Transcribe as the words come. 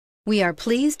We are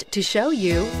pleased to show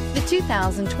you the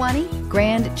 2020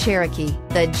 Grand Cherokee.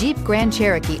 The Jeep Grand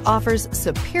Cherokee offers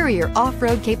superior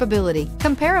off-road capability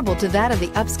comparable to that of the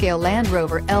upscale Land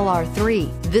Rover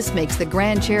LR3. This makes the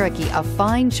Grand Cherokee a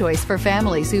fine choice for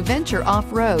families who venture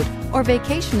off-road or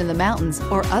vacation in the mountains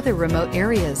or other remote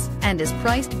areas, and is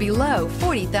priced below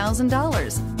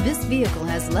 $40,000. This vehicle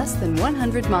has less than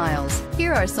 100 miles.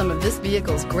 Here are some of this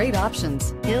vehicle's great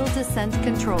options: hill descent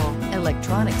control,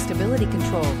 electronic stability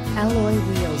control, alloy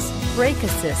wheels, brake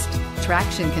assist,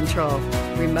 traction control,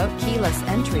 remote keyless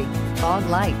entry, fog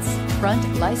lights, front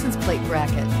license plate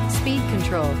bracket, speed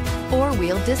control,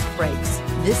 four-wheel disc brakes.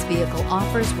 This vehicle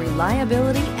offers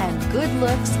reliability and good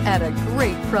looks at a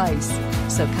great price.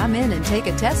 So come in and take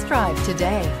a test drive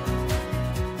today.